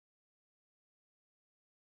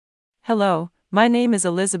Hello, my name is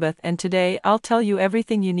Elizabeth and today I'll tell you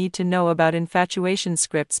everything you need to know about infatuation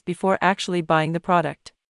scripts before actually buying the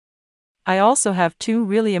product. I also have two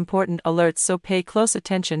really important alerts, so pay close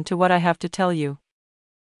attention to what I have to tell you.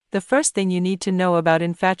 The first thing you need to know about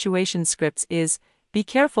infatuation scripts is, be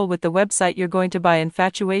careful with the website you're going to buy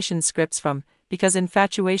infatuation scripts from, because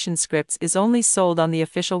infatuation scripts is only sold on the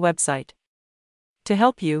official website. To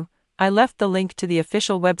help you, I left the link to the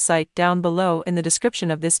official website down below in the description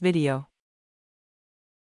of this video.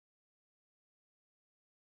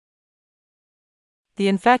 The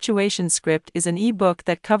Infatuation script is an e-book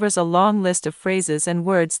that covers a long list of phrases and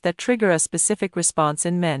words that trigger a specific response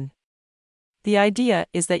in men. The idea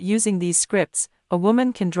is that using these scripts, a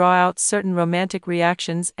woman can draw out certain romantic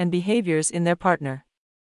reactions and behaviors in their partner.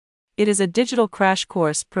 It is a digital crash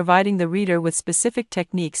course providing the reader with specific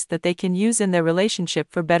techniques that they can use in their relationship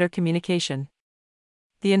for better communication.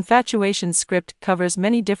 The Infatuation script covers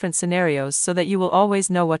many different scenarios so that you will always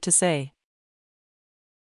know what to say.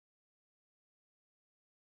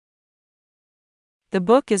 The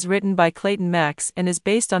book is written by Clayton Max and is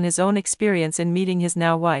based on his own experience in meeting his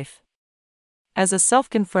now wife. As a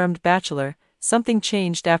self-confirmed bachelor, something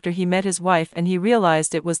changed after he met his wife and he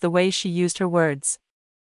realized it was the way she used her words.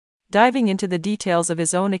 Diving into the details of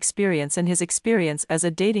his own experience and his experience as a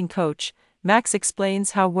dating coach, Max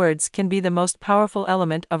explains how words can be the most powerful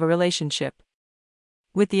element of a relationship.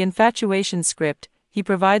 With the Infatuation script, he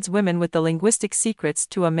provides women with the linguistic secrets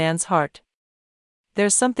to a man's heart.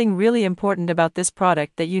 There's something really important about this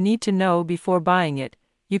product that you need to know before buying it.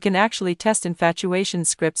 You can actually test infatuation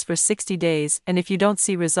scripts for 60 days, and if you don't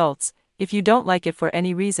see results, if you don't like it for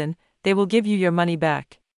any reason, they will give you your money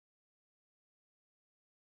back.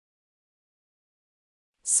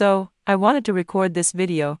 So, I wanted to record this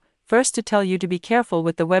video, first to tell you to be careful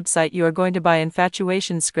with the website you are going to buy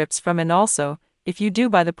infatuation scripts from, and also, if you do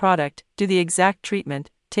buy the product, do the exact treatment,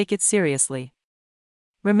 take it seriously.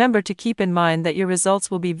 Remember to keep in mind that your results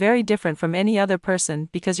will be very different from any other person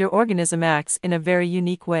because your organism acts in a very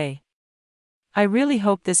unique way. I really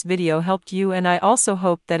hope this video helped you, and I also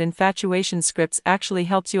hope that infatuation scripts actually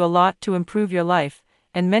helps you a lot to improve your life,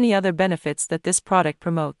 and many other benefits that this product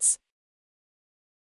promotes.